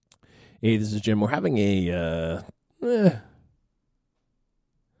Hey, this is Jim. We're having a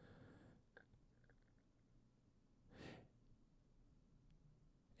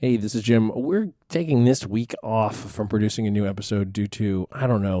Hey, this is Jim. We're taking this week off from producing a new episode due to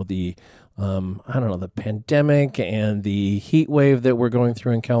the pandemic and the heat wave that we're going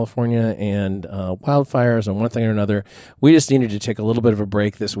through in California and wildfires and one thing or another. We just needed to take a little bit of a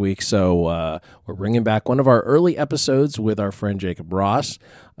break this week, so we're bringing back one of our early episodes with our friend Jacob Ross,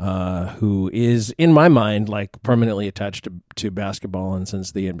 who is, in my mind, like permanently attached to basketball and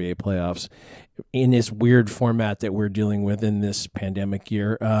since the NBA playoffs in this weird format that we're dealing with in this pandemic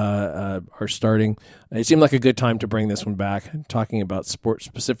year are starting. It seemed like a good time to bring this one back, talking about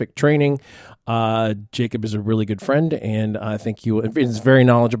sport-specific training. Jacob is a really good friend, and I think is very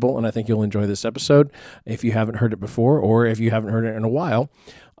knowledgeable, and I think you'll enjoy this episode if you haven't heard it before or if you haven't heard it in a while.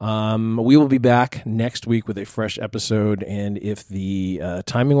 We will be back next week with a fresh episode, and if the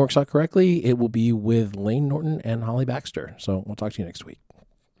timing works out correctly, it will be with Lane Norton and Holly Baxter. So we'll talk to you next week.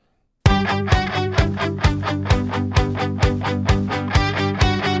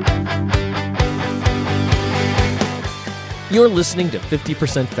 You're listening to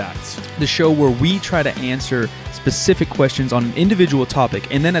 50% Facts, the show where we try to answer specific questions on an individual topic,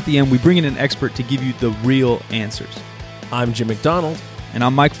 and then at the end we bring in an expert to give you the real answers. I'm Jim McDonald. And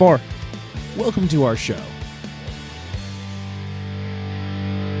I'm Mike Farr. Welcome to our show.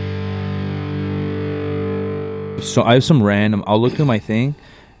 So I have some random, I'll look through my thing,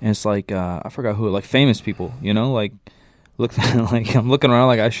 and it's like, I forgot who, like famous people, you know, like, like I'm looking around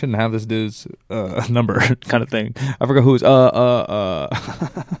like I shouldn't have this dude's number kind of thing. I forgot who was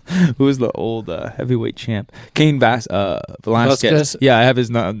who was the old heavyweight champ? Cain Velasquez. Yeah, I have his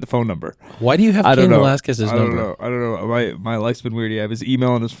phone number. Why do you have Cain Velasquez's number? I don't know. My life's been weird. I have his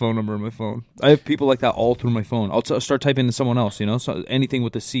email and his phone number on my phone. I have people like that all through my phone. I'll start typing in someone else, you know, so anything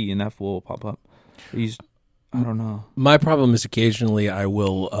with a C and F will pop up. I don't know. My problem is occasionally I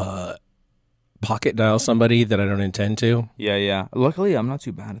will pocket dial somebody that I don't intend to. Yeah. Luckily, I'm not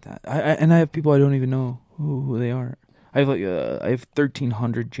too bad at that. I have people I don't even know who they are. I have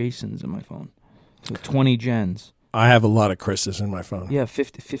 1,300 Jasons in my phone, so 20 Jens. I have a lot of Chris's in my phone. Yeah,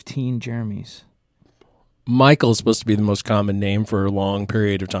 15 Jeremys. Michael's supposed to be the most common name for a long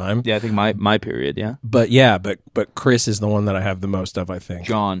period of time. Yeah, I think my period. Yeah, but Chris is the one that I have the most of. I think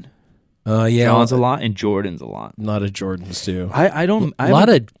John. Yeah, John's a lot and Jordan's a lot. A lot of Jordans too. A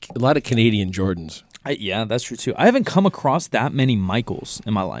lot of Canadian Jordans. Yeah, that's true too. I haven't come across that many Michaels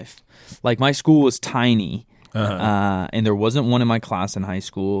in my life. Like my school was tiny, and there wasn't one in my class in high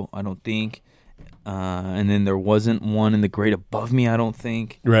school, I don't think. And then there wasn't one in the grade above me, I don't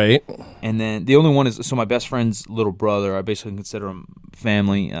think. Right. And then the only one is my best friend's little brother. I basically consider him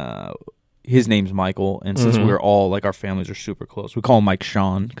family. His name's Michael, and since we're all, like, our families are super close, we call him Mike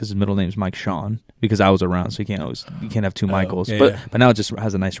Sean because his middle name's Mike Sean because I was around, so you can't have two Michaels. But now it just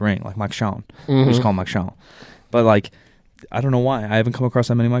has a nice ring, like Mike Sean. We just call him Mike Sean. But, like, I don't know why. I haven't come across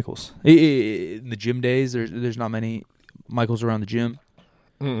that many Michaels. In the gym days, there's not many Michaels around the gym.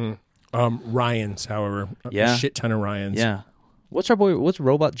 Ryans, however. Yeah. A shit ton of Ryans. Yeah. What's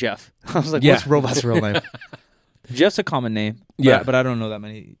Robot Jeff? I was like, what's Robot's real name? Jeff's a common name. But I don't know that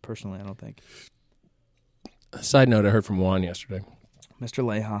many personally, I don't think. Side note, I heard from Juan yesterday. Mr.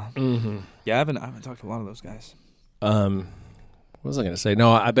 Leha. Mm-hmm. Yeah, I haven't talked to a lot of those guys. What was I going to say?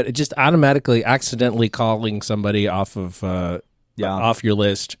 No, I bet it just automatically, accidentally calling somebody off of off your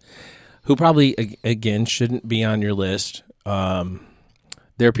list, who probably again shouldn't be on your list.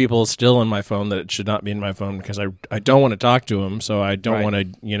 There are people still on my phone that should not be in my phone because I don't want to talk to them, so I don't want to,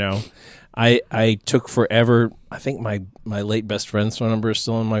 you know. I took forever. I think my late best friend's phone number is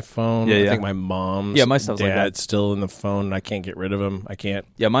still on my phone. Yeah, I think my mom's my stuff's like that. Still in the phone, and I can't get rid of him. I can't.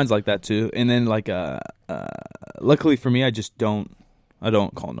 Yeah, mine's like that too. And then luckily for me, I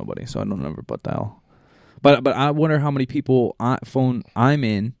don't call nobody, so I don't ever butt dial. But I wonder how many people phone I'm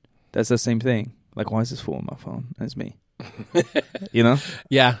in that's the same thing. Like, why is this fool on my phone? That's me. You know?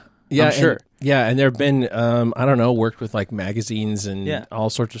 Yeah, I'm sure. And there have been, worked with like magazines and all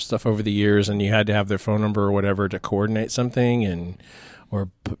sorts of stuff over the years, and you had to have their phone number or whatever to coordinate something, or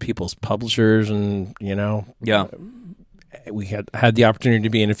people's publishers, and you know, we had the opportunity to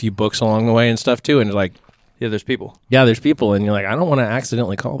be in a few books along the way and stuff too, and like, there's people, and you're like, I don't want to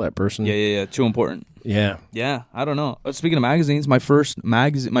accidentally call that person. Too important. Yeah, I don't know. Speaking of magazines, my first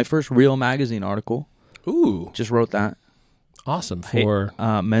real magazine article. Ooh, just wrote that. Awesome. For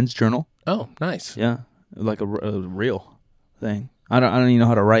Men's Journal. Oh, nice. Yeah, like a real thing. I don't even know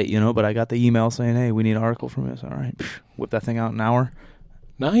how to write, you know, but I got the email saying, hey, we need an article from this. All right, whip that thing out in an hour.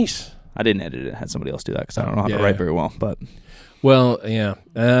 Nice. I didn't edit it. I had somebody else do that because I don't know how to write very well. But Well, yeah.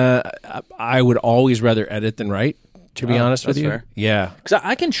 I would always rather edit than write, to be honest with that's you. fair. Yeah. Because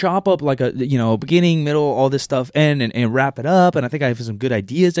I can chop up like a beginning, middle, all this stuff, and wrap it up, and I think I have some good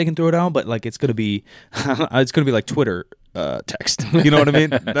ideas I can throw down. But like it's gonna be like Twitter text. You know what I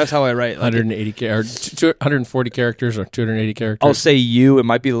mean? That's how I write. Like 140 characters or 280 characters. I'll say U. It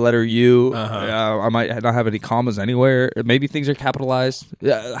might be the letter U. Uh-huh. I might not have any commas anywhere. Maybe things are capitalized.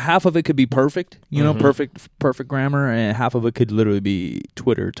 Half of it could be perfect. Perfect grammar, and half of it could literally be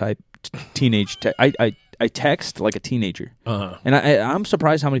Twitter type teenage. I text like a teenager, and I'm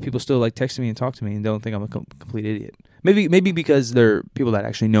surprised how many people still like text me and talk to me and don't think I'm a complete idiot. Maybe because they're people that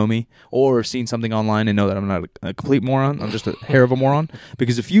actually know me or have seen something online and know that I'm not a complete moron. I'm just a hair of a moron.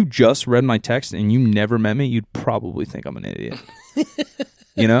 Because if you just read my text and you never met me, you'd probably think I'm an idiot.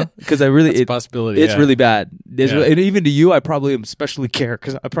 Because it's a possibility. It's really bad. Yeah. And even to you, I probably especially care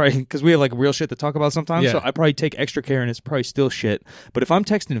because we have like real shit to talk about sometimes. Yeah. So I probably take extra care, and it's probably still shit. But if I'm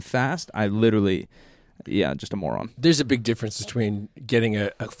texting fast, I literally. Yeah, just a moron. There's a big difference between getting a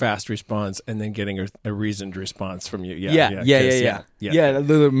fast response and then getting a reasoned response from you. Yeah.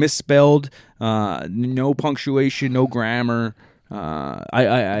 Misspelled, no punctuation, no grammar.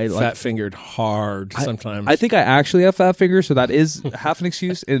 I fat fingered hard sometimes. I think I actually have fat fingers, so that is half an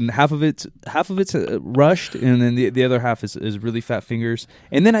excuse, and half of it's rushed, and then the other half is really fat fingers.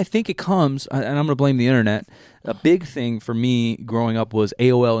 And then I think it comes, and I'm going to blame the internet. A big thing for me growing up was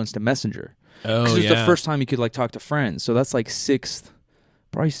AOL Instant Messenger. Oh, because it was the first time you could like talk to friends. So that's like probably 6th,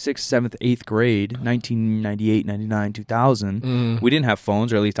 7th, 8th grade, 1998, 99, 2000. We didn't have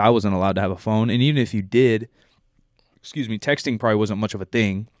phones, or at least I wasn't allowed to have a phone. And even if you did, texting probably wasn't much of a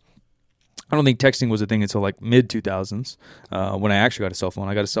thing. I don't think texting was a thing until like mid-2000s when I actually got a cell phone.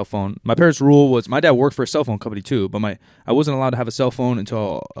 I got a cell phone. My parents' rule was my dad worked for a cell phone company too, but I wasn't allowed to have a cell phone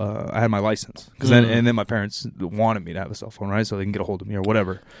until I had my license. Then my parents wanted me to have a cell phone, right, so they can get a hold of me or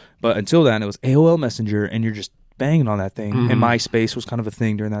whatever. But until then, it was AOL Messenger, and you're just banging on that thing. And MySpace was kind of a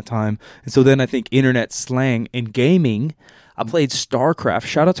thing during that time. And so then I think internet slang and gaming. I played StarCraft.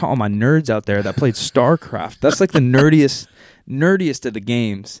 Shout out to all my nerds out there that played StarCraft. That's like the nerdiest of the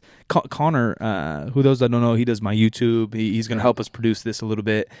games. Connor, who those that don't know, he does my YouTube. He's going to help us produce this a little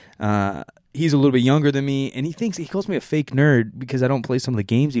bit. He's a little bit younger than me, and he calls me a fake nerd because I don't play some of the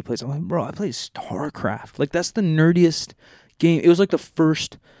games he plays. I'm like, bro, I play StarCraft. Like, that's the nerdiest game. It was like the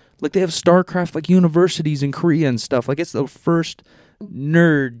first, like they have StarCraft like universities in Korea and stuff. Like it's the first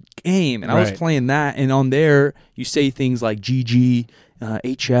nerd game, and I was playing that, and on there you say things like GG,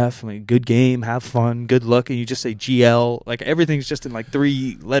 HF, I mean, good game, have fun, good luck, and you just say GL. Like everything's just in like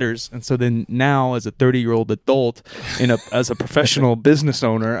 3 letters. And so then now, as a 30-year-old adult, as a professional business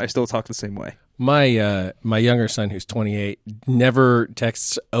owner, I still talk the same way. My younger son, who's 28, never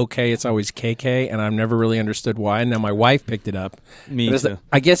texts okay. It's always KK, and I've never really understood why. Now my wife picked it up. Me too.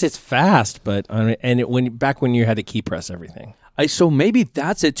 I guess it's fast, but back when you had to key press everything. So maybe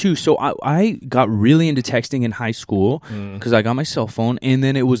that's it too. So I got really into texting in high school because I got my cell phone, and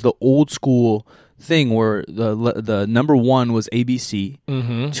then it was the old school thing where the number 1 was ABC,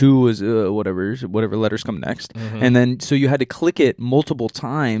 2 was whatever letters come next, and then so you had to click it multiple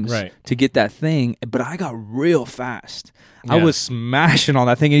times to get that thing. But I got real fast. Yeah. I was smashing on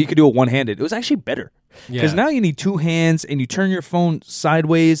that thing, and you could do it one-handed. It was actually better. Because now you need 2 hands, and you turn your phone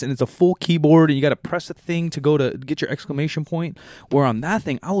sideways, and it's a full keyboard, and you got to press a thing to go to get your exclamation point. Where on that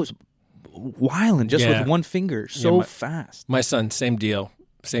thing, I was wilding just with one finger fast. My son, same deal.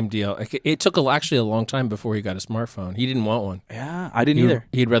 It took actually a long time before he got a smartphone. He didn't want one. Yeah, I didn't either.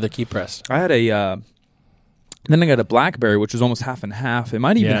 He'd rather key press. I had then I got a BlackBerry, which was almost half and half. It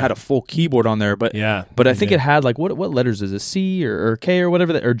might even had a full keyboard on there, but I think it had like what letters is it? C or K or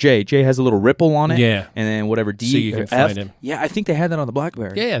whatever or J. J has a little ripple on it. Yeah, and then whatever D so you can F. find him. Yeah, I think they had that on the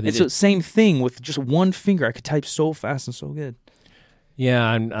BlackBerry. Yeah, it's the same thing with just one finger. I could type so fast and so good. Yeah,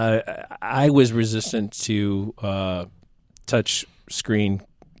 I was resistant to touch screen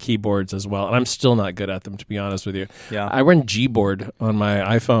keyboards as well, and I'm still not good at them, to be honest with you. Yeah, I run Gboard on my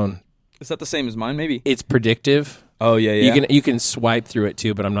iPhone. Is that the same as mine? Maybe it's predictive. Oh yeah. You can swipe through it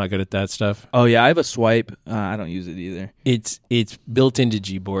too, but I'm not good at that stuff. Oh yeah, I have a swipe. I don't use it either. It's built into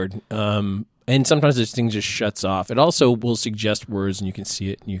Gboard, and sometimes this thing just shuts off. It also will suggest words, and you can see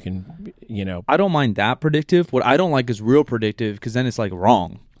it. And you can, I don't mind that predictive. What I don't like is real predictive, because then it's like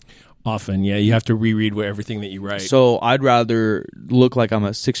wrong. Often, yeah, you have to reread everything that you write. So I'd rather look like I'm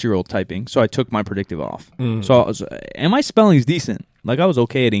a 6-year-old typing. So I took my predictive off. And my spelling's decent. Like, I was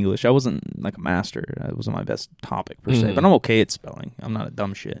okay at English. I wasn't like a master. It wasn't my best topic per se. But I'm okay at spelling. I'm not a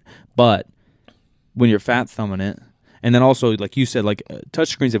dumb shit. But when you're fat thumbing it, and then also, like you said, like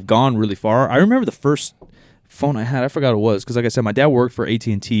touchscreens have gone really far. I remember the phone I had. I forgot what it was because, like I said, my dad worked for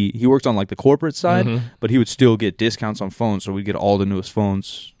AT&T. He worked on like the corporate side, but he would still get discounts on phones, so we'd get all the newest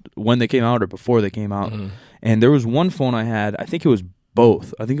phones when they came out or before they came out. And there was one phone I had. I think it was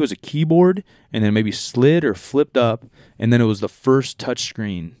both. I think it was a keyboard and then maybe slid or flipped up, and then it was the first touch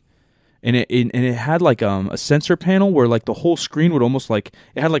screen. And it had like a sensor panel where like the whole screen would almost like,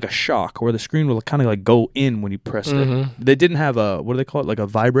 it had like a shock where the screen would kind of like go in when you pressed it. They didn't have a, what do they call it, like a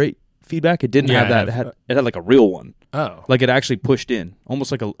vibrate feedback. It didn't have that. It had like a real one. Oh, like it actually pushed in,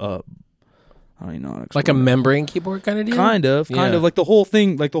 almost like a I don't even know how to explain like a membrane keyboard kind of deal. Kind of like the whole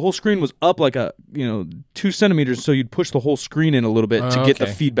thing, like the whole screen was up like a 2 centimeters, so you'd push the whole screen in a little bit to get the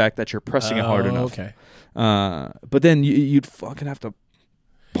feedback that you're pressing it hard enough. Okay. But then you'd fucking have to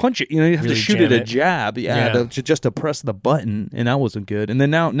punch it, you have really to shoot it a jab, just to press the button, and that wasn't good. And then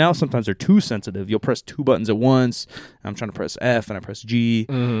now sometimes they're too sensitive. You'll press 2 buttons at once. I'm trying to press F and I press G,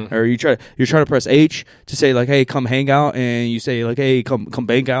 or you're trying to press H to say like, hey, come hang out, and you say like, hey, come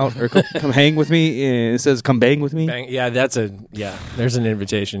bang out, or come hang with me, and it says come bang with me. Yeah, there's an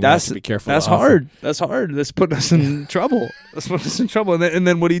invitation. You have to be careful. That's hard. That's putting us in trouble. And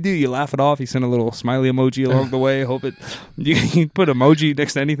then what do? You laugh it off. You send a little smiley emoji along the way. Hope you put emoji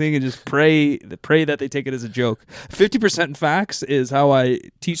next to anything and just pray that they take it as a joke. 50% facts is how I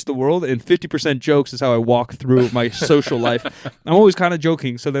teach the world, and 50% jokes is how I walk through my social life. I'm always kind of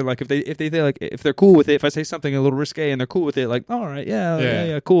joking, so they're like, if they're cool with it, if I say something a little risque and they're cool with it, like, all right,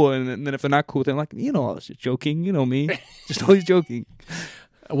 yeah, cool. And then if they're not cool with it, I'm like, I was just joking, me, just always joking.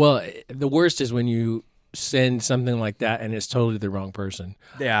 Well, the worst is when you send something like that and it's totally the wrong person.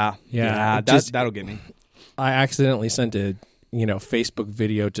 Yeah. That'll get me. I accidentally sent a Facebook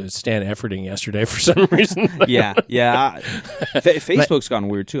video to Stan Efferding yesterday for some reason. yeah. Facebook's gotten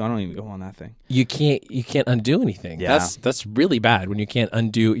weird too. I don't even go on that thing. You can't undo anything. Yeah. That's really bad when you can't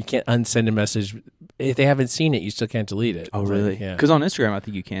unsend a message. If they haven't seen it, you still can't delete it. Oh, really? Yeah. Because on Instagram, I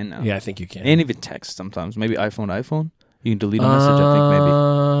think you can now. Yeah, I think you can. And even text sometimes. Maybe iPhone to iPhone. You can delete a message,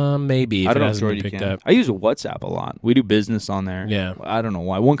 I think, maybe. I don't know if you can. Up. I use WhatsApp a lot. We do business on there. Yeah. I don't know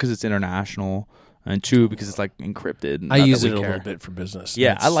why. One, because it's international. And 2, because it's like encrypted. I use it a little bit for business.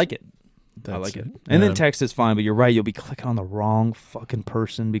 Yeah, I like it. And then text is fine, but you're right. You'll be clicking on the wrong fucking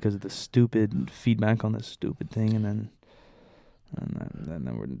person because of the stupid feedback on this stupid thing, and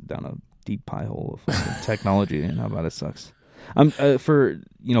then we're down a deep pie hole of fucking technology. And how about it sucks. For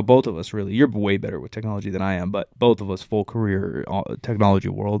both of us, really, you're way better with technology than I am, but both of us, full career technology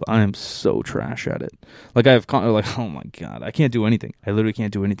world, I am so trash at it. Like oh my god, I can't do anything. I literally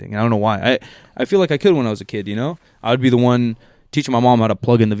can't do anything. And I don't know why. I feel like I could when I was a kid. I would be the one teaching my mom how to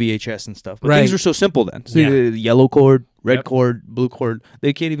plug in the VHS and stuff. But things are so simple then. So yellow cord, red cord, blue cord.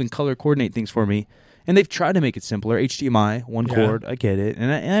 They can't even color coordinate things for me. And they've tried to make it simpler. HDMI, one cord, I get it.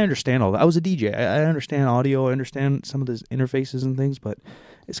 And I understand all that. I was a DJ. I understand audio. I understand some of the interfaces and things, but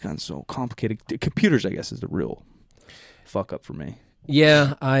it's gotten so complicated. Computers, I guess, is the real fuck up for me.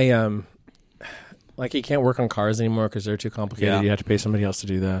 Yeah, I you can't work on cars anymore because they're too complicated. Yeah. You have to pay somebody else to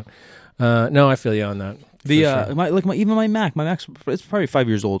do that. No, I feel you on that. Even my Mac's it's probably 5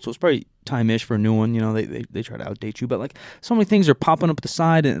 years old, so it's probably time-ish for a new one. They try to outdate you, but like so many things are popping up at the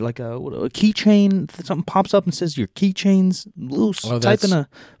side, and like a keychain, something pops up and says your keychain's loose. Type in a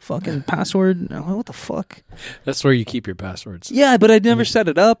fucking password. What the fuck? That's where you keep your passwords. Yeah, but I never set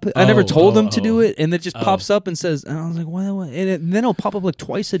it up. I never told them to do it, and it just pops up and says. And I was like, what? And then it'll pop up like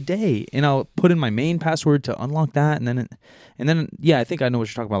twice a day, and I'll put in my main password to unlock that, and then I think I know what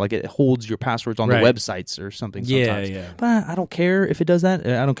you're talking about. Like it holds your passwords on the websites or something. Sometimes. Yeah. But I don't care if it does that.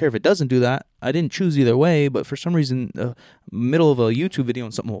 I don't care if it doesn't do that. I didn't choose either way, but for some reason, middle of a YouTube video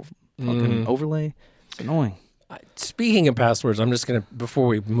and something will fucking overlay. It's annoying. Speaking of passwords, I'm just going to, before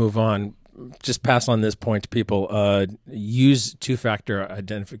we move on, just pass on this point to people. Use two-factor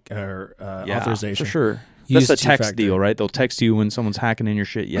authorization. For sure. That's a text deal, right? They'll text you when someone's hacking in your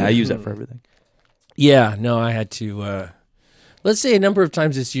shit. Yeah, I use that for everything. Yeah, no, I had to... let's say a number of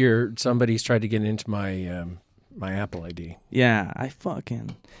times this year, somebody's tried to get into my my Apple ID. Yeah,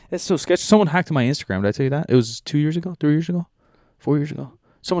 it's so sketchy. Someone hacked my Instagram. Did I tell you that? It was 2 years ago, 3 years ago, 4 years ago.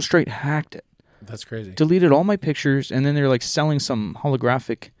 Someone straight hacked it. That's crazy. Deleted all my pictures, and then they're like selling some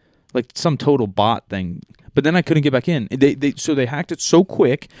holographic, like some total bot thing. But then I couldn't get back in. So they hacked it so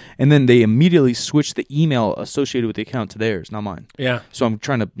quick, and then they immediately switched the email associated with the account to theirs, not mine. Yeah. So I'm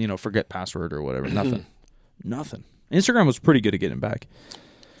trying to forget password or whatever. Nothing. Instagram was pretty good at getting back.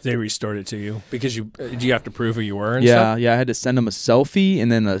 They restored it to you because do you have to prove who you were and stuff? Yeah, I had to send them a selfie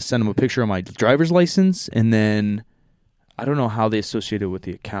and then send them a picture of my driver's license, and then I don't know how they associated it with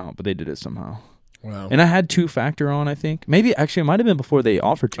the account, but they did it somehow. Wow. And I had 2-factor on, I think. Maybe, actually, it might have been before they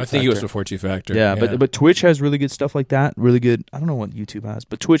offered 2-factor. I think it was before 2-factor. Yeah, but Twitch has really good stuff like that. Really good. I don't know what YouTube has,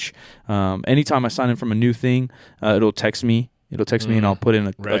 but Twitch, anytime I sign in from a new thing, it'll text me. It'll text me and I'll put in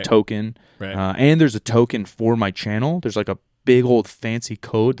a token. Right. And there's a token for my channel. There's like a big old fancy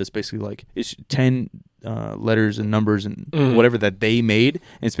code that's basically like it's 10 letters and numbers and whatever that they made.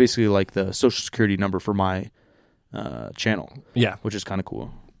 And it's basically like the social security number for my channel. Yeah. Which is kind of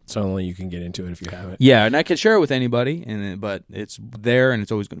cool. So only you can get into it if you have it. Yeah, and I can share it with anybody, but it's there and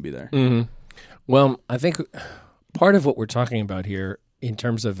it's always going to be there. Mm-hmm. Well, I think part of what we're talking about here in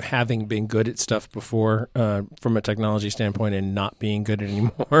terms of having been good at stuff before from a technology standpoint and not being good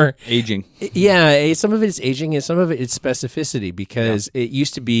anymore. Aging. Yeah, some of it is aging and some of it is specificity because it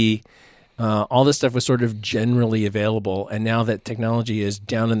used to be all this stuff was sort of generally available, and now that technology is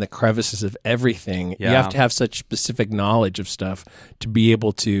down in the crevices of everything, you have to have such specific knowledge of stuff to be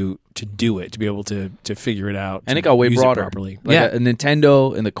able to do it, to be able to figure it out. And it got way broader. Properly. Like a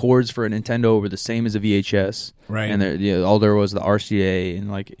Nintendo, and the cords for a Nintendo were the same as a VHS. Right. And all there was the RCA, and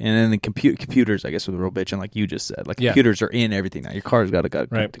then the computers, I guess, were the real bitch. And like you just said, computers are in everything now. Your car's got a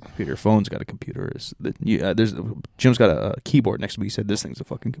computer, your phone's got a computer. Jim's got a keyboard next to me. He said, "This thing's a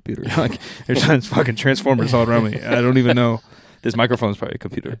fucking computer." Like there's fucking transformers all around me. I don't even know. This microphone's probably a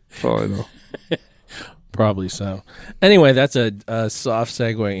computer. That's all I know. Probably so. Anyway, that's a soft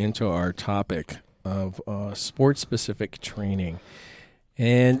segue into our topic of sports-specific training.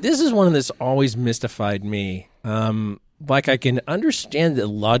 And this is one that's always mystified me. Like I can understand the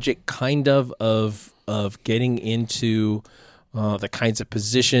logic kind of getting into the kinds of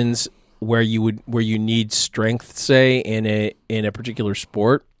positions where you need strength, say, in a particular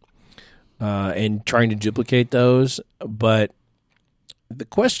sport, and trying to duplicate those. But the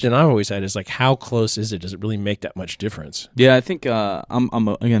question I've always had is like, how close is it? Does it really make that much difference? Yeah, I think I'm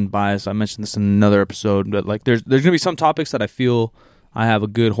again biased. I mentioned this in another episode, but like there's gonna be some topics that I feel I have a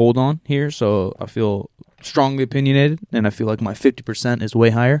good hold on here, so I feel strongly opinionated, and I feel like my 50% is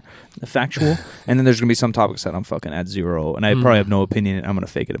way higher, factual. And then there's gonna be some topics that I'm fucking at 0, and I probably have no opinion. And I'm gonna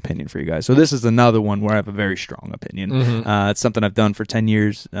fake an opinion for you guys. So this is another one where I have a very strong opinion. It's something I've done for 10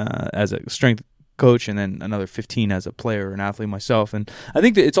 years as a strength coach, and then another 15 as a player and athlete myself. And I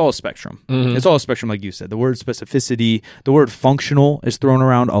think that it's all a spectrum. It's all a spectrum, like you said. The word specificity, the word functional is thrown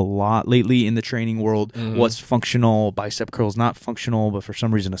around a lot lately in the training world. What's functional? Bicep curls not functional, but for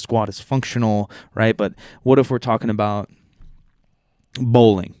some reason a squat is functional, right? But what if we're talking about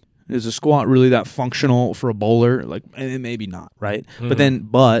bowling? Is a squat really that functional for a bowler? Like, maybe not, right?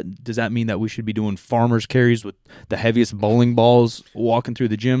 But does that mean that we should be doing farmer's carries with the heaviest bowling balls walking through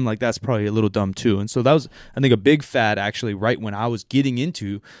the gym? Like, that's probably a little dumb too. And so that was, I think, a big fad actually right when I was getting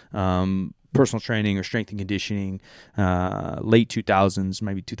into personal training or strength and conditioning, late 2000s,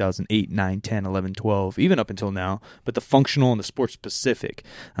 maybe 2008, 9, 10, 11, 12, even up until now. But the functional and the sports specific,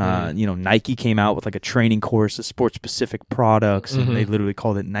 Nike came out with like a training course of sports specific products, and they literally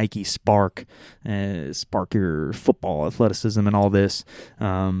called it Nike Spark, spark your football athleticism and all this.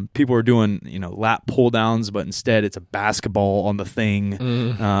 People are doing, lat pull downs, but instead it's a basketball on the thing.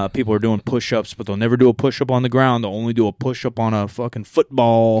 People are doing push-ups, but they'll never do a push-up on the ground. They'll only do a push-up on a fucking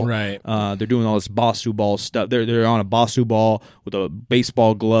football. Right. They're doing all this Basu ball stuff. They're on a Basu ball with a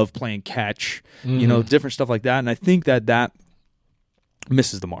baseball glove playing catch, different stuff like that. And I think that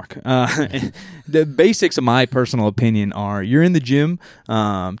misses the mark. The basics of my personal opinion are you're in the gym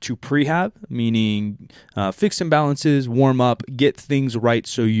to prehab, meaning fix imbalances, warm up, get things right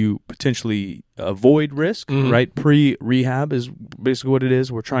so you potentially avoid risk, right? Pre-rehab is basically what it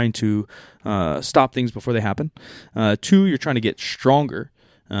is. We're trying to stop things before they happen. 2, you're trying to get stronger.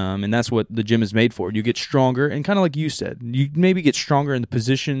 And that's what the gym is made for. You get stronger, and kind of like you said, you maybe get stronger in the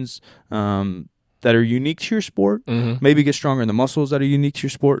positions that are unique to your sport, maybe get stronger in the muscles that are unique to your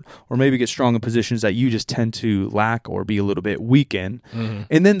sport, or maybe get strong in positions that you just tend to lack or be a little bit weak in.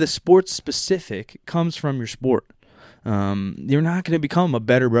 And then the sports specific comes from your sport. You're not going to become a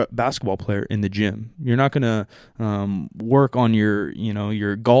better basketball player in the gym. You're not going to work on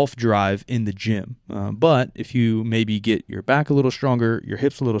your golf drive in the gym. But if you maybe get your back a little stronger, your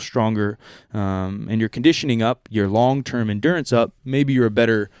hips a little stronger, and your conditioning up, your long-term endurance up, maybe you're a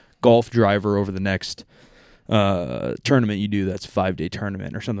better golf driver over the next tournament you do that's a 5-day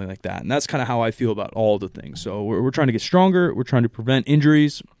tournament or something like that. And that's kind of how I feel about all the things. So we're trying to get stronger. We're trying to prevent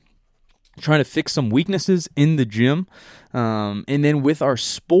injuries, trying to fix some weaknesses in the gym. And then with our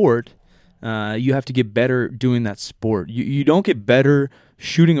sport, you have to get better doing that sport. You don't get better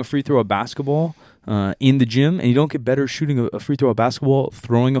shooting a free throw of basketball in the gym, and you don't get better shooting a free throw of basketball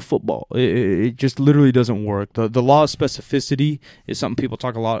throwing a football. It just literally doesn't work. The law of specificity is something people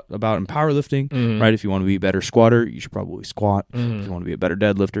talk a lot about in powerlifting, right? If you want to be a better squatter, you should probably squat. If you want to be a better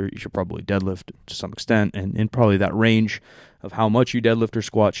deadlifter, you should probably deadlift to some extent, and probably that range of how much you deadlift or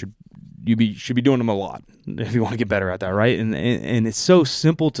squat should be doing them a lot if you want to get better at that, right? And it's so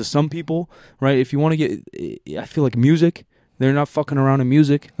simple to some people, right? If you want to get, I feel like music, they're not fucking around in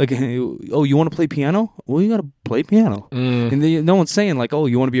music. Like, oh, you want to play piano? Well, you got to play piano. And no one's saying like, oh,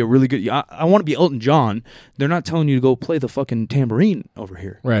 you want to be a really good, I want to be Elton John. They're not telling you to go play the fucking tambourine over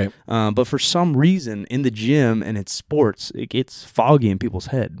here. Right. But for some reason in the gym and it's sports, it gets foggy in people's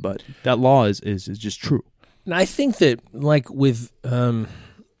head. But that law is just true. And I think that like with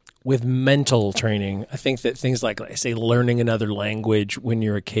mental training, I think that things like I say, learning another language when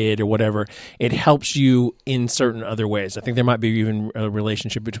you're a kid or whatever, it helps you in certain other ways. I think there might be even a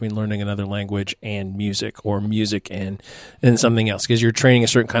relationship between learning another language and music, or music and something else, because you're training a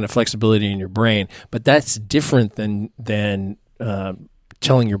certain kind of flexibility in your brain. But that's different than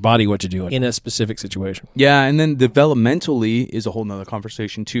telling your body what to do in a specific situation. Yeah, and then developmentally is a whole nother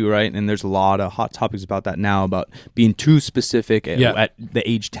conversation too, right? And there's a lot of hot topics about that now, about being too specific at the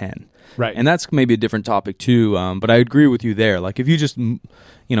age 10. Right. And that's maybe a different topic too, but I agree with you there. Like if you just, when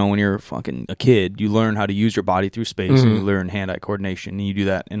you're fucking a kid, you learn how to use your body through space, and you learn hand-eye coordination, and you do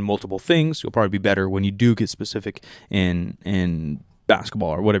that in multiple things, you'll probably be better when you do get specific in basketball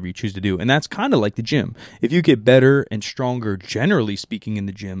or whatever you choose to do. And that's kind of like the gym. If you get better and stronger, generally speaking, in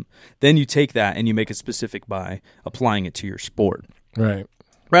the gym, then you take that and you make it specific by applying it to your sport. Right.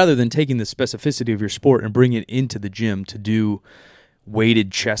 Rather than taking the specificity of your sport and bring it into the gym to do weighted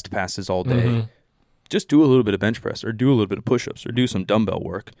chest passes all day. Just do a little bit of bench press, or do a little bit of push-ups, or do some dumbbell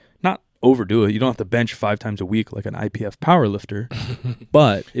work. Not overdo it. You don't have to bench 5 times a week like an IPF powerlifter.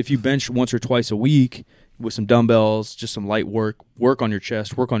 But if you bench once or twice a week with some dumbbells, just some light work on your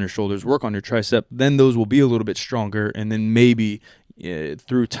chest, work on your shoulders, work on your tricep, then those will be a little bit stronger. And then maybe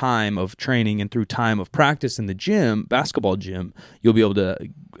through time of training and through time of practice in the gym, basketball gym, you'll be able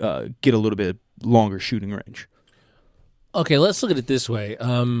to get a little bit longer shooting range. Okay, let's look at it this way.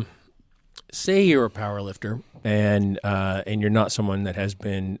 Say you're a powerlifter, and you're not someone that has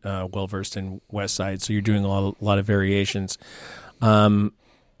been well versed in West Side, so you're doing a lot of variations. Do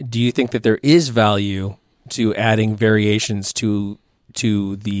you think that there is value to adding variations to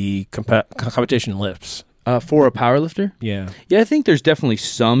the competition lifts? For a powerlifter? Yeah, I think there's definitely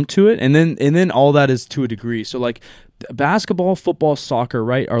some to it, and then all that is to a degree. So like basketball, football, soccer,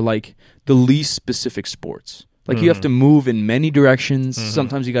 right, are like the least specific sports. Like you have to move in many directions.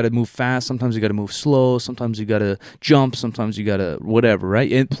 Sometimes you got to move fast. Sometimes you got to move slow. Sometimes you got to jump. Sometimes you got to whatever,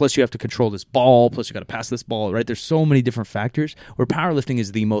 right? And plus you have to control this ball. Plus you got to pass this ball, right? There's so many different factors. Where powerlifting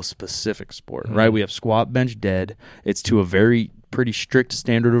is the most specific sport, right? We have squat, bench, dead. It's to a very pretty strict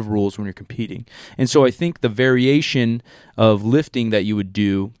standard of rules when you're competing. And so I think the variation of lifting that you would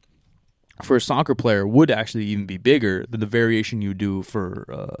do for a soccer player would actually even be bigger than the variation you do for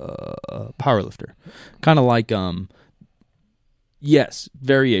a powerlifter. Kind of like, yes,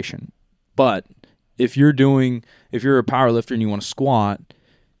 variation. But if you're a powerlifter and you want to squat,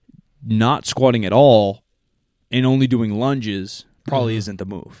 not squatting at all and only doing lunges probably isn't the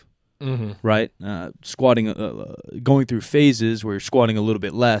move. Right? Squatting, going through phases where you're squatting a little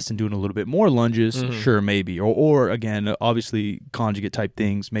bit less and doing a little bit more lunges, sure, maybe. Or again, obviously conjugate type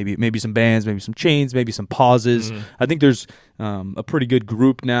things, maybe some bands, maybe some chains, maybe some pauses. I think there's a pretty good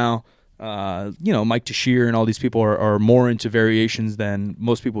group now. Mike Tashir and all these people are more into variations than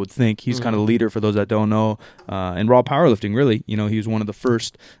most people would think. He's kind of the leader for those that don't know. And raw powerlifting, really. He was one of the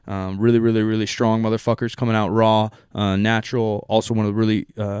first really, really, really strong motherfuckers coming out raw, natural. Also one of the really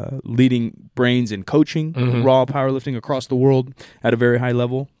leading brains in coaching raw powerlifting across the world at a very high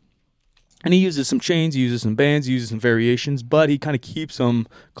level. And he uses some chains, he uses some bands, he uses some variations, but he kind of keeps them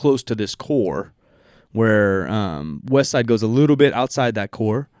close to this core, where Westside goes a little bit outside that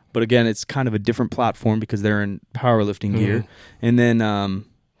core. But again, it's kind of a different platform because they're in powerlifting gear. And then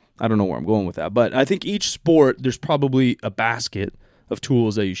I don't know where I'm going with that. But I think each sport, there's probably a basket of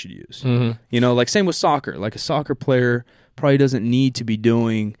tools that you should use. Like same with soccer. Like a soccer player probably doesn't need to be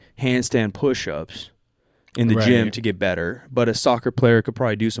doing handstand push-ups in the gym to get better. But a soccer player could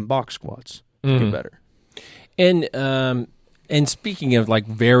probably do some box squats to get better. And speaking of like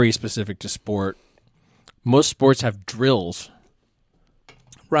very specific to sport, most sports have drills.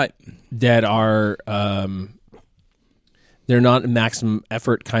 Right. That are they're not maximum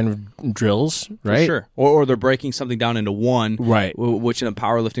effort kind of drills, right? For sure. Or they're breaking something down into one, Right. Which in a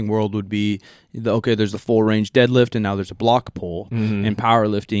powerlifting world would be, there's the full range deadlift, and now there's a block pull. In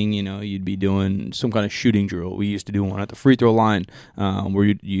powerlifting, you'd be doing some kind of shooting drill. We used to do one at the free throw line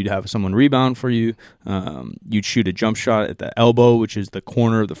where you'd have someone rebound for you. You'd shoot a jump shot at the elbow, which is the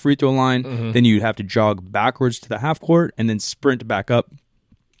corner of the free throw line. Then you'd have to jog backwards to the half court and then sprint back up,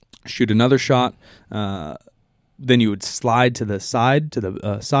 shoot another shot. Then you would slide to the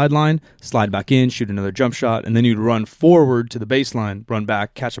sideline, slide back in, shoot another jump shot, and then you'd run forward to the baseline, run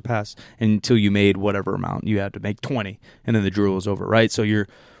back, catch a pass, until you made whatever amount. You had to make 20, and then the drill was over, right? So you're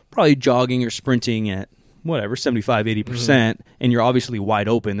probably jogging or sprinting at whatever, 75, 80%, and you're obviously wide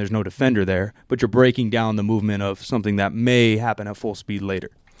open. There's no defender there, but you're breaking down the movement of something that may happen at full speed later.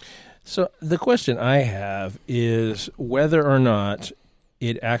 So the question I have is whether or not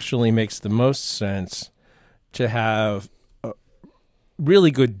it actually makes the most sense to have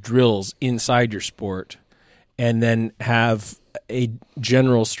really good drills inside your sport and then have a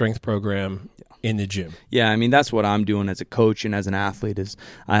general strength program in the gym. Yeah, I mean, that's what I'm doing as a coach and as an athlete is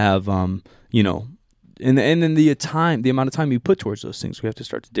I have, and then the amount of time you put towards those things, we have to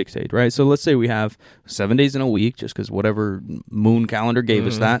start to dictate, right? So let's say we have 7 days in a week, just because whatever moon calendar gave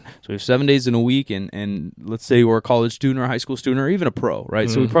us that. So we have 7 days in a week, and let's say we're a college student or a high school student or even a pro, right?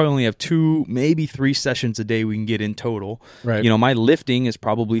 So we probably only have 2, maybe 3 sessions a day we can get in total. Right. My lifting is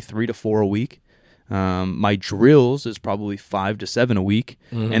probably 3 to 4 a week. My drills is probably 5 to 7 a week,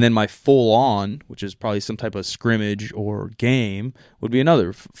 and then my full on, which is probably some type of scrimmage or game, would be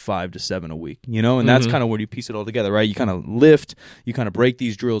another 5 to 7 a week. And that's kind of where you piece it all together, right? You kind of lift, you kind of break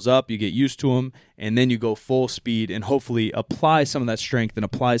these drills up, you get used to them, and then you go full speed and hopefully apply some of that strength and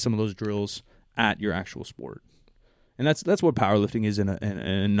apply some of those drills at your actual sport. And that's what powerlifting is in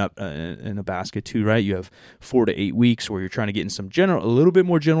a basket too, right? You have 4 to 8 weeks where you're trying to get in a little bit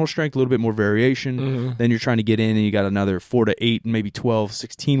more general strength, a little bit more variation. Then you're trying to get in, and you got another 4 to 8, maybe 12,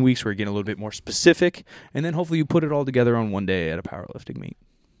 16 weeks where you're getting a little bit more specific. And then hopefully you put it all together on one day at a powerlifting meet.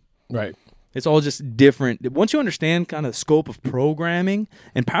 Right. It's all just different. Once you understand kind of the scope of programming,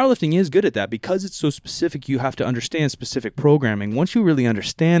 and powerlifting is good at that because it's so specific, you have to understand specific programming. Once you really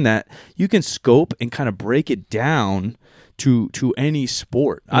understand that, you can scope and kind of break it down to any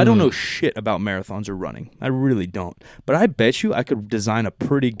sport. I don't know shit about marathons or running. I really don't. But I bet you I could design a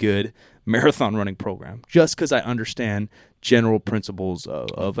pretty good marathon running program just because I understand general principles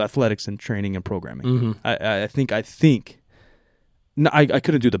of athletics and training and programming. I think. No, I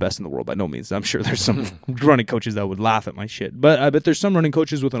couldn't do the best in the world by no means. I'm sure there's some running coaches that would laugh at my shit. But I bet there's some running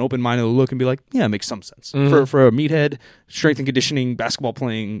coaches with an open mind that'll look and be like, yeah, it makes some sense. For a meathead, strength and conditioning, basketball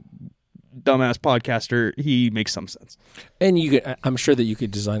playing, dumbass podcaster, he makes some sense. And I'm sure that you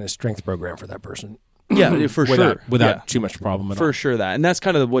could design a strength program for that person. Yeah, for sure. Without too much problem at all. For sure that. And that's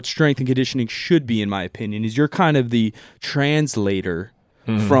kind of what strength and conditioning should be, in my opinion, is you're kind of the translator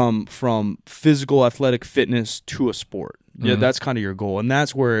from physical athletic fitness to a sport. Yeah, that's kind of your goal, and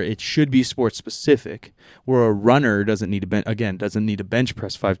that's where it should be sport specific. Where a runner doesn't need to bench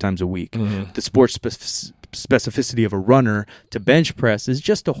press 5 times a week. The sport specificity of a runner to bench press is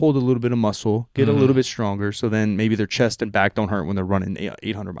just to hold a little bit of muscle, get a little bit stronger, so then maybe their chest and back don't hurt when they're running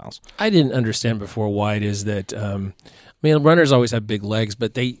 800 miles. I didn't understand before why it is that. Runners always have big legs,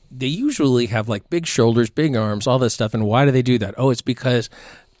 but they usually have like big shoulders, big arms, all this stuff. And why do they do that? Oh, it's because.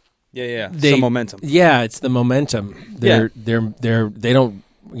 Some momentum. Yeah, it's the momentum. They don't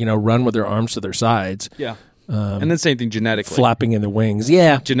run with their arms to their sides. Yeah. And then same thing genetically. Flapping in the wings.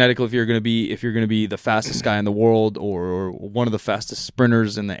 Yeah. Genetically, if you're going to be the fastest guy in the world or one of the fastest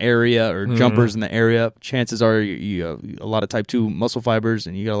sprinters in the area or jumpers in the area, chances are you have a lot of type 2 muscle fibers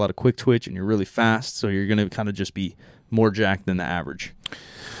and you got a lot of quick twitch and you're really fast, so you're going to kind of just be more jacked than the average.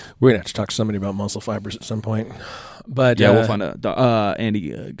 We're going to have to talk to somebody about muscle fibers at some point. But we'll find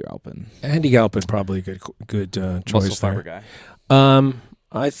Andy Galpin. Andy Galpin, probably a good choice. Muscle fiber guy.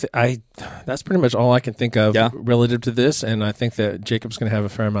 That's pretty much all I can think of relative to this, and I think that Jacob's going to have a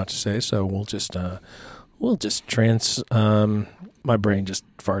fair amount to say. So we'll just my brain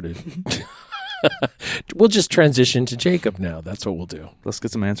just farted. We'll just transition to Jacob now. That's what we'll do. Let's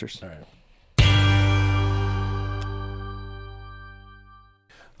get some answers. All right.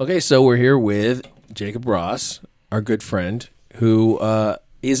 Okay, so we're here with Jacob Ross, our good friend, who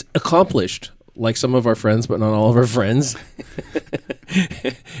is accomplished, like some of our friends, but not all of our friends.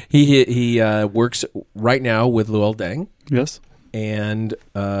 He works right now with Luol Deng. Yes. And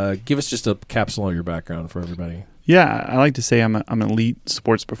give us just a capsule on your background for everybody. Yeah, I like to say I'm an elite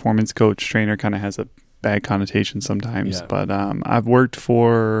sports performance coach. Trainer kind of has a bad connotation sometimes, but I've worked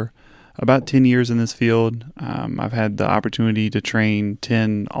for about 10 years in this field. I've had the opportunity to train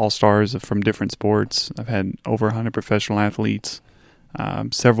 10 all-stars from different sports. I've had over 100 professional athletes,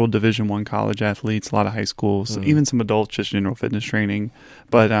 several Division I college athletes, a lot of high schools, even some adults, just general fitness training.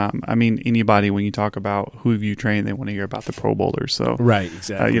 But, I mean, anybody, when you talk about who have you trained, they want to hear about the Pro Bowlers. So, Right,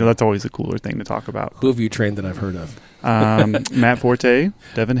 exactly. that's always a cooler thing to talk about. Who have you trained that I've heard of? Matt Forte,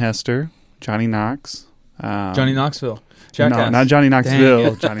 Devin Hester, Johnny Knox. Johnny Knoxville. No, not Johnny Knoxville.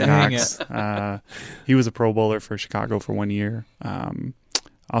 Dang it. Johnny Dang Knox. He was a Pro Bowler for Chicago for 1 year.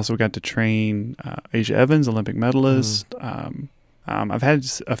 Also got to train Asia Evans, Olympic medalist. I've had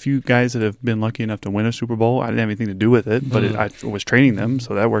a few guys that have been lucky enough to win a Super Bowl. I didn't have anything to do with it, but I was training them,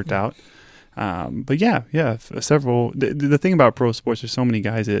 so that worked out. But yeah, several. The thing about pro sports, there's so many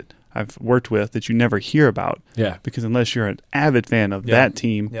guys that I've worked with that you never hear about. Yeah. Because unless you're an avid fan of that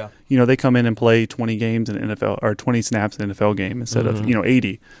team, they come in and play 20 games in an NFL or 20 snaps in an NFL game instead of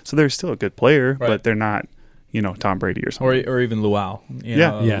 80. So they're still a good player, but they're not Tom Brady or something. Or even Luau.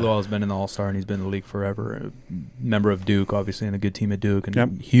 Yeah. Luau's been in the All-Star, and he's been in the league forever. A member of Duke, obviously, and a good team at Duke, and a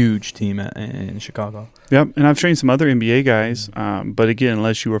huge team in Chicago. Yep, and I've trained some other NBA guys, but again,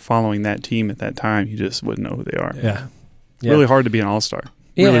 unless you were following that team at that time, you just wouldn't know who they are. Yeah. Really hard to be an All-Star.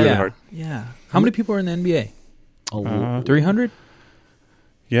 Yeah. Really hard. Yeah. How many people are in the NBA? 300?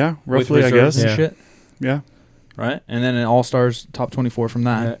 Yeah, roughly, I guess. And shit? Yeah. Right? And then an All-Stars, top 24 from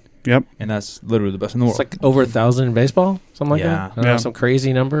that. Yep. And that's literally the best in the world. It's like over 1,000 in baseball, something like Yeah. that. I don't know, some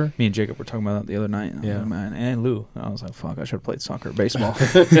crazy number. Me and Jacob were talking about that the other night. Yeah. Man, and Lou. And I was like, fuck, I should have played soccer or baseball.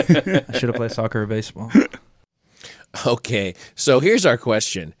 I should have played soccer or baseball. Okay, so here's our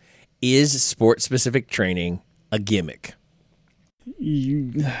question. Is sport-specific training a gimmick?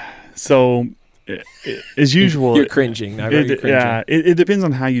 So, as usual, You're cringing. I heard you cringing. Yeah, it depends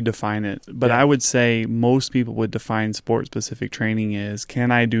on how you define it. But Yeah. I would say most people would define sport-specific training as,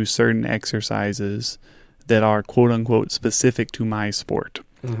 can I do certain exercises that are quote-unquote specific to my sport?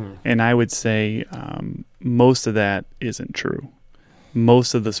 Mm-hmm. And I would say most of that isn't true.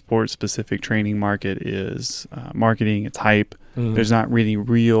 Most of the sport-specific training market is marketing, it's hype. Mm-hmm. There's not really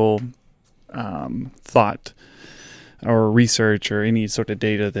real thought or research or any sort of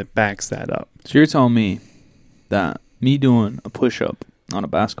data that backs that up. So you're telling me that me doing a push-up on a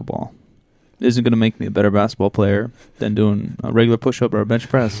basketball isn't going to make me a better basketball player than doing a regular push-up or a bench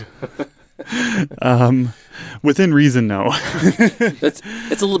press? Within reason, no. It's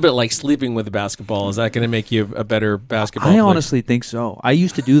a little bit like sleeping with a basketball. Is that going to make you a better basketball I player? honestly think so. I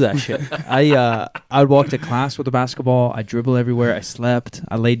used to do that shit. I'd walk to class with a basketball. I dribble everywhere. I slept.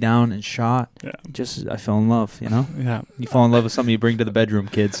 I laid down and shot. Yeah. I fell in love, Yeah. You fall in love with something you bring to the bedroom,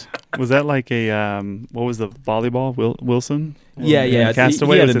 kids. Was that like a what was the volleyball Wilson? Yeah.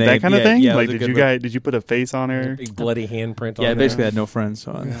 Castaway. He had Was a it name. that kind of Yeah, thing? yeah, it Like, was a did good you one. did you put a face on her? Big bloody handprint on Yeah, it. basically I had no friends,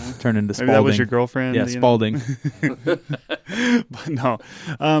 so I turned into Spalding. Maybe that was your girlfriend. Yeah, Spalding. But no,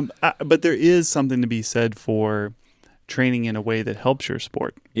 but there is something to be said for training in a way that helps your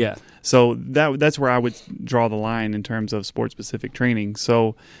sport. Yeah. So that's where I would draw the line in terms of sport-specific training.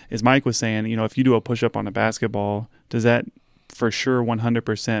 So as Mike was saying, if you do a push-up on a basketball, does that for sure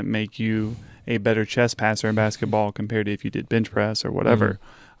 100% make you a better chest passer in basketball compared to if you did bench press or whatever?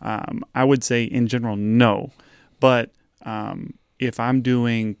 I would say in general, no. But if I'm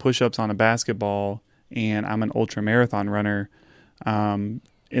doing push-ups on a basketball and I'm an ultra marathon runner,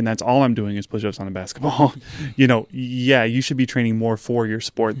 and that's all I'm doing is push-ups on a basketball, you should be training more for your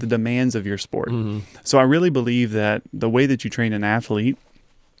sport, the demands of your sport. Mm-hmm. So I really believe that the way that you train an athlete,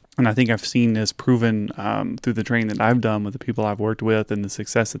 and I think I've seen this proven through the training that I've done with the people I've worked with and the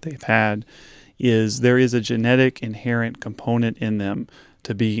success that they've had, is there is a genetic inherent component in them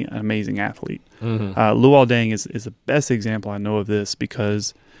to be an amazing athlete. Mm-hmm. Luol Deng is the best example I know of this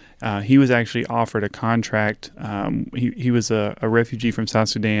because he was actually offered a contract. He was a refugee from South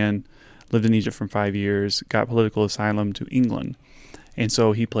Sudan, lived in Egypt for 5 years, got political asylum to England. And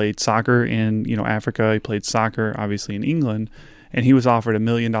so he played soccer in Africa. He played soccer, obviously, in England. And he was offered $1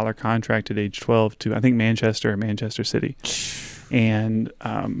 million contract at age 12 to, I think, Manchester City. And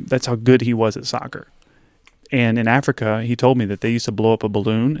that's how good he was at soccer. And in Africa, he told me that they used to blow up a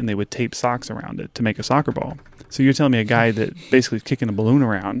balloon and they would tape socks around it to make a soccer ball. So you're telling me a guy that basically is kicking a balloon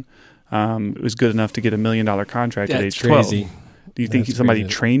around was good enough to get $1 million contract at age 12. Crazy. Do you think That's somebody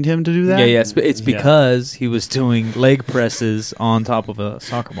crazy. trained him to do that? Yeah. It's because he was doing leg presses on top of a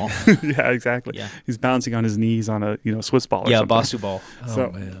soccer ball. Yeah, exactly. Yeah. He's bouncing on his knees on a Swiss ball or Yeah, something. Basu ball. Oh,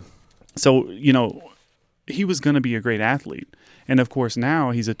 So- man. So, he was going to be a great athlete. And of course,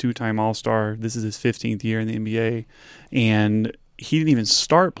 now he's a 2-time All-Star. This is his 15th year in the NBA. And he didn't even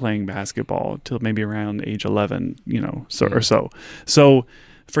start playing basketball till maybe around age 11, or so. So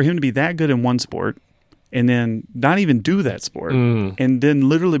for him to be that good in one sport and then not even do that sport and then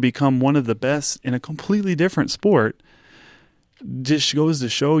literally become one of the best in a completely different sport just goes to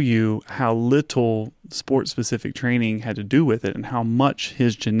show you how little sport-specific training had to do with it and how much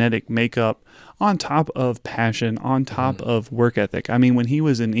his genetic makeup on top of passion, on top of work ethic. I mean, when he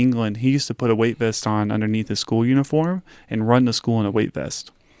was in England, he used to put a weight vest on underneath his school uniform and run to school in a weight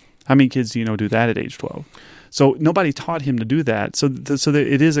vest. How many kids do you know do that at age 12? So nobody taught him to do that. So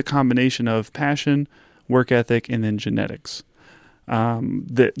it is a combination of passion, work ethic, and then genetics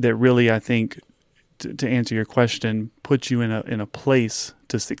that really, I think, to answer your question, puts you in a place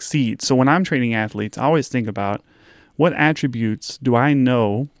to succeed. So when I'm training athletes, I always think about what attributes do I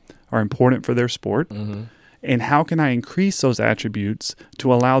know are important for their sport, and how can I increase those attributes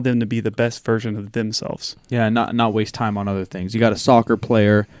to allow them to be the best version of themselves? Yeah, not waste time on other things. You got a soccer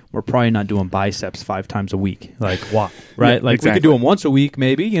player. We're probably not doing biceps 5 times a week. Like, why? Right? Yeah, like, exactly. we could do them once a week,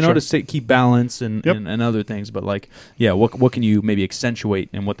 maybe, Sure. to keep balance and other things. But, like, yeah, what can you maybe accentuate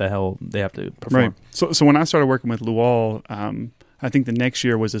and what the hell they have to perform? Right. So when I started working with Luol, I think the next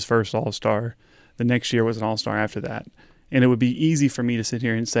year was his first All-Star. The next year was an All-Star after that. And it would be easy for me to sit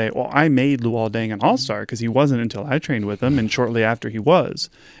here and say, well, I made Luol Deng an all-star because he wasn't until I trained with him and shortly after he was.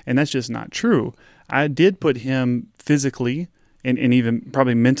 And that's just not true. I did put him physically and even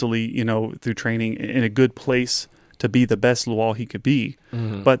probably mentally, through training in a good place to be the best Luol he could be.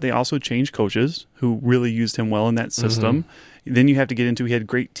 But they also changed coaches who really used him well in that system. Then you have to get into, he had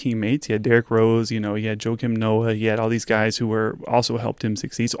great teammates. He had Derrick Rose, he had Joakim Noah. He had all these guys who were also helped him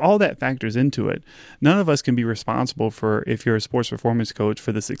succeed. So all that factors into it. None of us can be responsible for, if you're a sports performance coach,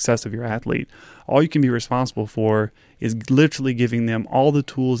 for the success of your athlete. All you can be responsible for is literally giving them all the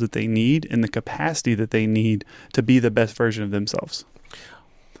tools that they need and the capacity that they need to be the best version of themselves.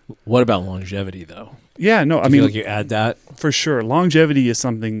 What about longevity, though? Yeah, no, I mean, like you add that for sure. Longevity is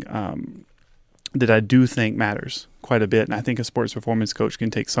something that I do think matters quite a bit, and I think a sports performance coach can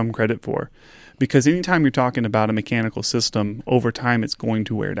take some credit for, because anytime you're talking about a mechanical system, over time it's going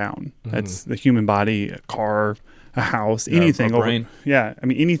to wear down. That's the human body, a car, a house, anything. A brain.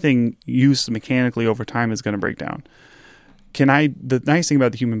 Anything used mechanically over time is going to break down. The nice thing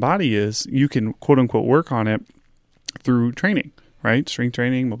about the human body is you can quote unquote work on it through training, right? Strength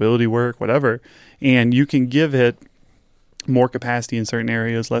training, mobility work, whatever, and you can give it more capacity in certain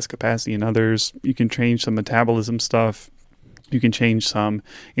areas, less capacity in others. You can change some metabolism stuff. You can change some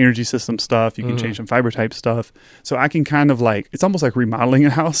energy system stuff. You can change some fiber type stuff. So I can kind of it's almost like remodeling a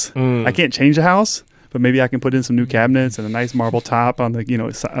house. I can't change a house, but maybe I can put in some new cabinets and a nice marble top on the,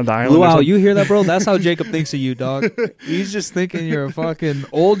 on the island. Wow, you hear that, bro? That's how Jacob thinks of you, dog. He's just thinking you're a fucking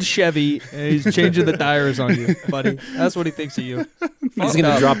old Chevy and he's changing the tires on you, buddy. That's what he thinks of you. He's going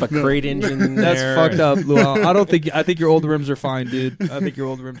to drop a crate engine in there. That's fucked up, Luau. I think your old rims are fine, dude. I think your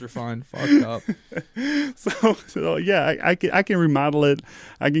old rims are fine. Fucked up. So yeah, I can remodel it.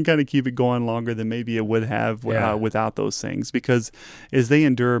 I can kind of keep it going longer than maybe it would have without those things, because as they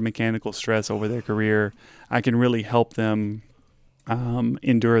endure mechanical stress over their career, I can really help them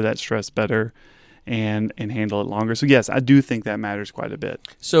endure that stress better and handle it longer. So yes, I do think that matters quite a bit.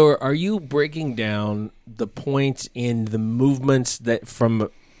 So are you breaking down the points in the movements that from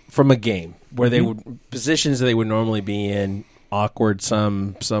a game where they would positions that they would normally be in, awkward,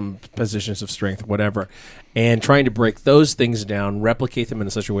 some positions of strength, whatever, and trying to break those things down, replicate them in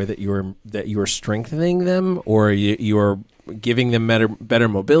such a way that you are strengthening them, or you are giving them better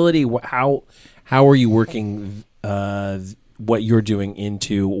mobility? How are you working what you're doing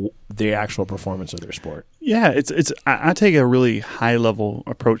into the actual performance of their sport? Yeah, I take a really high level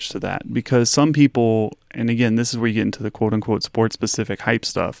approach to that, because some people, and again, this is where you get into the quote unquote sports specific hype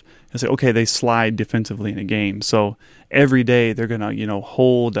stuff, and say, okay, they slide defensively in a game, so every day they're gonna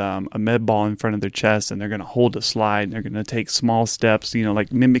hold a med ball in front of their chest, and they're gonna hold a slide, and they're gonna take small steps,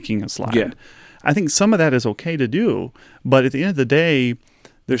 like mimicking a slide. Yeah. I think some of that is okay to do, but at the end of the day,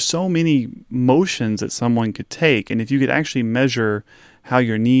 there's so many motions that someone could take, and if you could actually measure how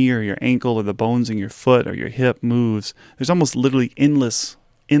your knee or your ankle or the bones in your foot or your hip moves, there's almost literally endless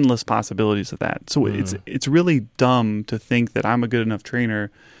possibilities of that. So it's really dumb to think that I'm a good enough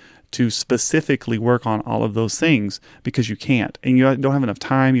trainer to specifically work on all of those things, because you can't, and you don't have enough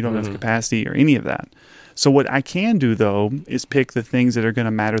time, you don't have enough capacity or any of that. So what I can do, though, is pick the things that are going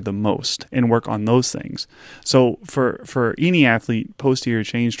to matter the most and work on those things. So for any athlete, posterior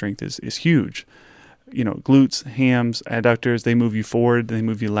chain strength is huge. glutes, hams, adductors, they move you forward, they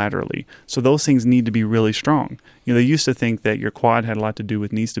move you laterally. So those things need to be really strong. They used to think that your quad had a lot to do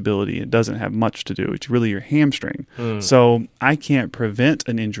with knee stability. It doesn't have much to do. It's really your hamstring. So I can't prevent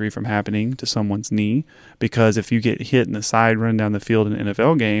an injury from happening to someone's knee, because if you get hit in the side running down the field in an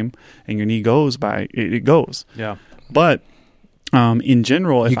NFL game and your knee goes by, it goes. Yeah. But in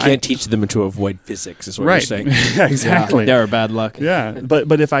general, if you can't teach them to avoid physics, is what right. you're saying. Exactly. They're bad luck. Yeah,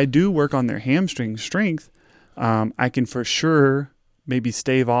 but if I do work on their hamstring strength, I can for sure maybe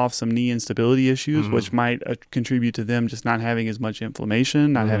stave off some knee instability issues, which might contribute to them just not having as much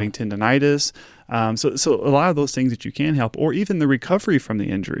inflammation, not having tendonitis. So a lot of those things that you can help, or even the recovery from the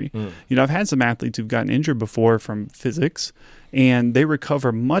injury. I've had some athletes who've gotten injured before from physics, and they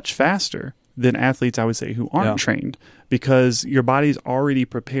recover much faster than athletes, I would say, who aren't trained, because your body's already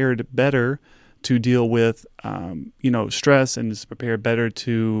prepared better to deal with, stress, and is prepared better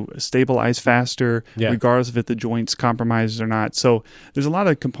to stabilize faster, regardless of if the joint's compromised or not. So there's a lot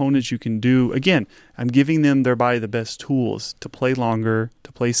of components you can do. Again, I'm giving them their body the best tools to play longer,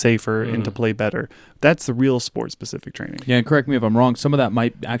 to play safer, and to play better. That's the real sport-specific training. Yeah, and correct me if I'm wrong. Some of that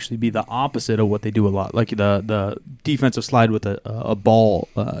might actually be the opposite of what they do a lot, like the defensive slide with a ball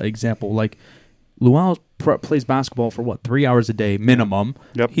example. Like Luau plays basketball for 3 hours a day minimum.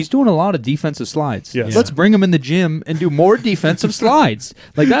 Yep. He's doing a lot of defensive slides. Yes. Let's bring him in the gym and do more defensive slides.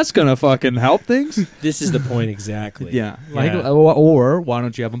 Like, that's gonna fucking help things. This is the point exactly. Yeah. Or why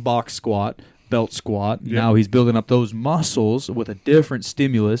don't you have him box squat, belt squat? Yep. Now he's building up those muscles with a different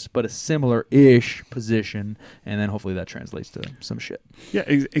stimulus, but a similar-ish position, and then hopefully that translates to some shit. Yeah,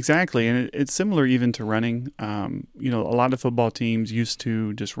 exactly. And it's similar even to running. A lot of football teams used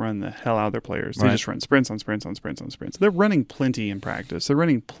to just run the hell out of their players. They just run sprints on sprints on sprints on sprints. They're running plenty in practice. They're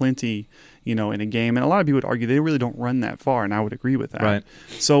running plenty, in a game. And a lot of people would argue they really don't run that far, and I would agree with that. Right.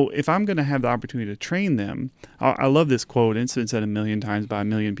 So if I'm going to have the opportunity to train them, I love this quote. It's been said a million times by a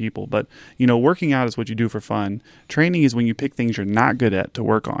million people. But, working out is what you do for fun. Training is when you pick things you're not good at to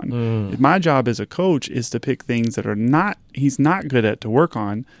work on. My job as a coach is to pick things that he's not good at to work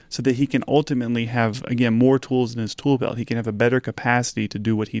on, so that he can ultimately have, again, more tools in his tool belt. He can have a better capacity to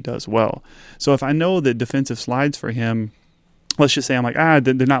do what he does well. So if I know that defensive slides for him, let's just say I'm like,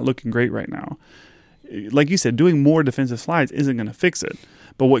 they're not looking great right now. Like you said, doing more defensive slides isn't going to fix it.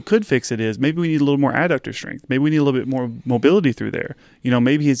 But what could fix it is maybe we need a little more adductor strength. Maybe we need a little bit more mobility through there.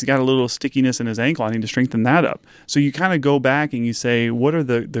 Maybe he's got a little stickiness in his ankle. I need to strengthen that up. So you kind of go back and you say, what are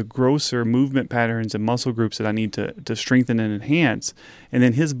the grosser movement patterns and muscle groups that I need to strengthen and enhance? And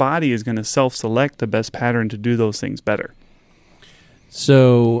then his body is going to self-select the best pattern to do those things better.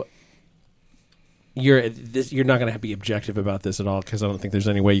 So you're not going to be objective about this at all, because I don't think there's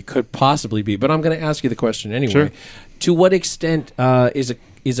any way you could possibly be. But I'm going to ask you the question anyway. Sure. To what extent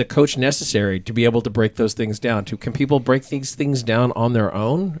is a coach necessary to be able to break those things down? Can people break these things down on their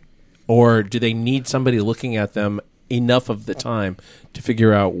own, or do they need somebody looking at them enough of the time to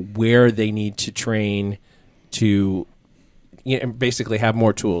figure out where they need to train to basically have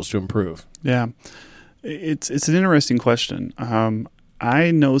more tools to improve? Yeah, it's an interesting question.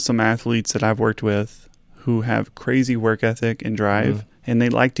 I know some athletes that I've worked with who have crazy work ethic and drive, and they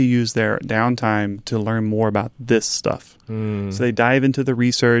like to use their downtime to learn more about this stuff. So they dive into the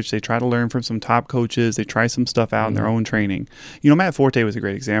research, they try to learn from some top coaches, they try some stuff out in their own training. Matt Forte was a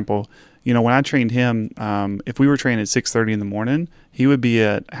great example. When I trained him, if we were training at 6:30 in the morning, he would be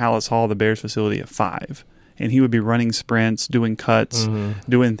at Hallis Hall, the Bears facility, at 5. And he would be running sprints, doing cuts,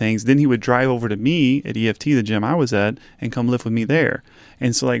 doing things. Then he would drive over to me at EFT, the gym I was at, and come lift with me there.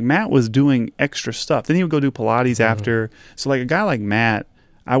 And so, Matt was doing extra stuff. Then he would go do Pilates after. So, a guy like Matt,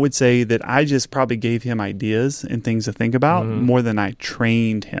 I would say that I just probably gave him ideas and things to think about more than I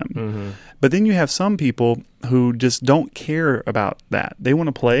trained him. But then you have some people who just don't care about that. They want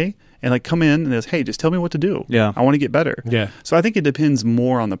to play and come in and hey, just tell me what to do. Yeah. I want to get better. Yeah. So I think it depends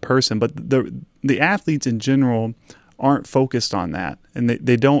more on the person, but the athletes in general aren't focused on that, and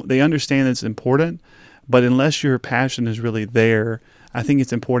they understand that it's important, but unless your passion is really there, I think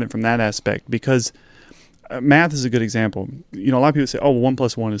it's important from that aspect, because math is a good example. A lot of people say, 1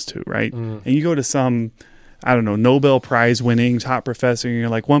 + 1 is 2, right? And you go to some, I don't know, Nobel Prize winning top professor, and you're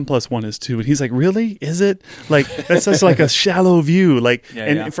like, 1 + 1 is 2. And he's like, really? Is it? That's such a shallow view.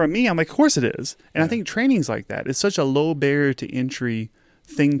 For me, I'm like, of course it is. And I think training's like that. It's such a low barrier to entry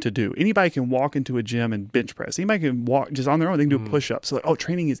thing to do. Anybody can walk into a gym and bench press. Anybody can walk just on their own. They can do push-ups. So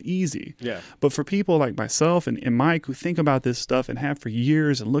training is easy. Yeah. But for people like myself and Mike, who think about this stuff and have for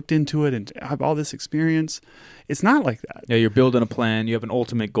years and looked into it and have all this experience, it's not like that. Yeah, you're building a plan. You have an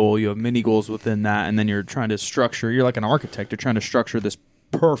ultimate goal. You have mini goals within that, and then you're trying to structure. You're like an architect. You're trying to structure this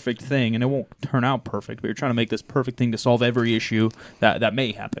perfect thing, and it won't turn out perfect, but you're trying to make this perfect thing to solve every issue that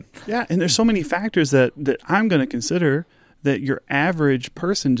may happen. Yeah, and there's so many factors that I'm going to consider that your average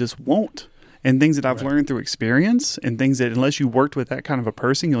person just won't. And things that I've learned through experience, and things that unless you worked with that kind of a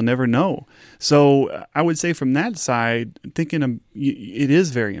person, you'll never know. So I would say from that side, it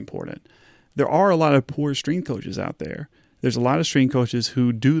is very important. There are a lot of poor strength coaches out there. There's a lot of strength coaches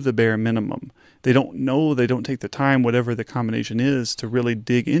who do the bare minimum. They don't know, they don't take the time, whatever the combination is, to really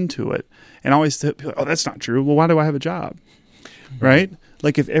dig into it. And I always tell people, oh, that's not true. Well, why do I have a job? Right?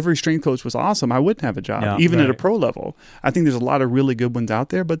 Like if every strength coach was awesome, I wouldn't have a job, even at a pro level. I think there's a lot of really good ones out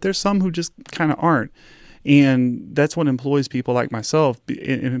there, but there's some who just kind of aren't. And that's what employs people like myself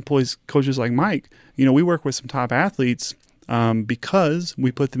and employs coaches like Mike. You know, we work with some top athletes because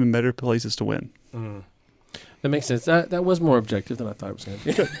we put them in better places to win. Mm. That makes sense. That was more objective than I thought it was going to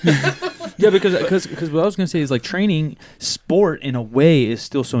be. Yeah, because what I was going to say is like training sport in a way is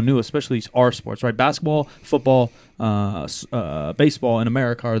still so new, especially our sports, right? Basketball, football, baseball in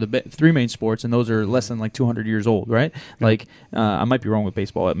America are the three main sports, and those are less than like 200 years old, right? Yeah. Like I might be wrong with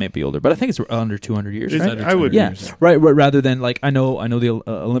baseball; it may be older, but I think it's under 200 years. Right? I would, right. Rather than like I know the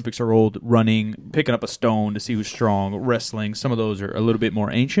Olympics are old, running, picking up a stone to see who's strong, wrestling. Some of those are a little bit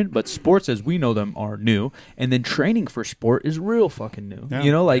more ancient, but sports as we know them are new, and then training for sport is real fucking new. Yeah.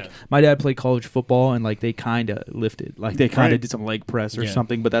 You know, like my dad played college football, and like they kind of lifted, like they kind of did some leg press or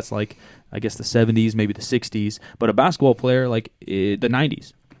something, but that's like I guess the 70s, maybe the 60s, but a basketball player like the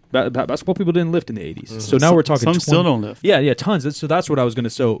 90s. Basketball people didn't lift in the 80s. Mm-hmm. So now we're talking some still don't lift. Yeah, tons. So that's what I was going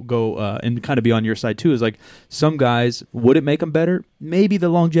to go and kind of be on your side too, is like some guys, would it make them better? Maybe the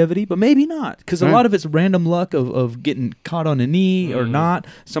longevity, but maybe not, because a lot of it's random luck of getting caught on a knee or not.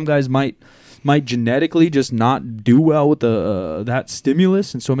 Some guys might genetically just not do well with that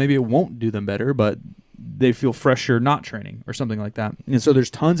stimulus, and so maybe it won't do them better, but they feel fresher not training or something like that. And so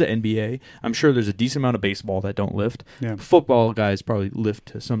there's tons of NBA. I'm sure there's a decent amount of baseball that don't lift. Yeah. Football guys probably lift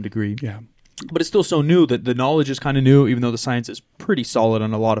to some degree. Yeah. But it's still so new that the knowledge is kind of new, even though the science is pretty solid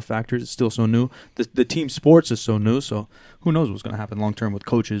on a lot of factors. It's still so new. The team sports is so new, so who knows what's going to happen long term with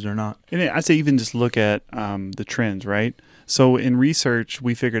coaches or not. And I'd say even just look at the trends, right? So in research,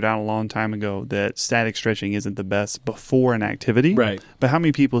 we figured out a long time ago that static stretching isn't the best before an activity. Right. But how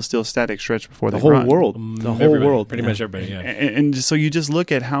many people still static stretch before the they whole run? world? The whole world. Pretty much everybody, yeah. And so you just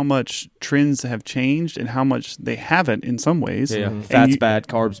look at how much trends have changed and how much they haven't in some ways. Yeah. Mm-hmm. Fat's bad,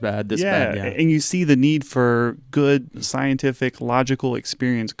 carbs bad, this bad. Yeah. And you see the need for good, scientific, logical,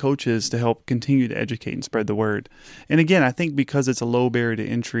 experienced coaches to help continue to educate and spread the word. And again, I think because it's a low barrier to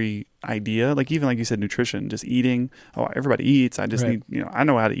entry idea, like even like you said, nutrition, just eating. Oh, everybody eats. I just need, I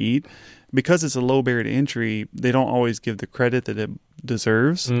know how to eat. Because it's a low barrier to entry, they don't always give the credit that it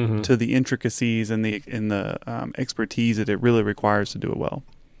deserves to the intricacies and the expertise that it really requires to do it well.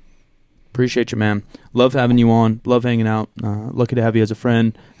 Appreciate you, man. Love having you on. Love hanging out. Lucky to have you as a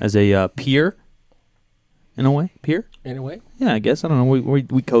friend, as a peer. In a way, peer. In a way, yeah. I guess I don't know.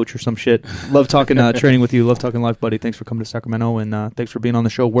 We coach or some shit. Love talking training with you. Love talking life, buddy. Thanks for coming to Sacramento, and thanks for being on the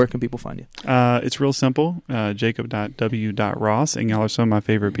show. Where can people find you? It's real simple. Jacob.w.ross, and y'all are some of my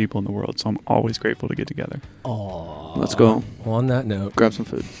favorite people in the world. So I'm always grateful to get together. Oh, let's go. Well, on that note, grab some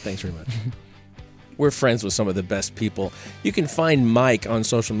food. Thanks very much. We're friends with some of the best people. You can find Mike on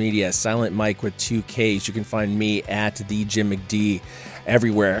social media, Silent Mike with 2 Ks. You can find me at the Jim McD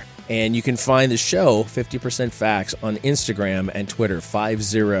everywhere. And you can find the show, 50% Facts, on Instagram and Twitter,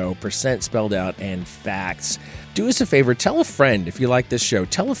 50% spelled out and facts. Do us a favor, tell a friend if you like this show.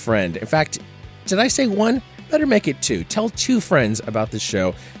 Tell a friend. In fact, did I say one? Better make it 2. Tell 2 friends about this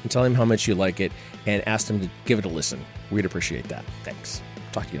show and tell them how much you like it and ask them to give it a listen. We'd appreciate that. Thanks.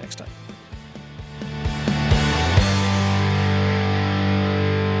 Talk to you next time.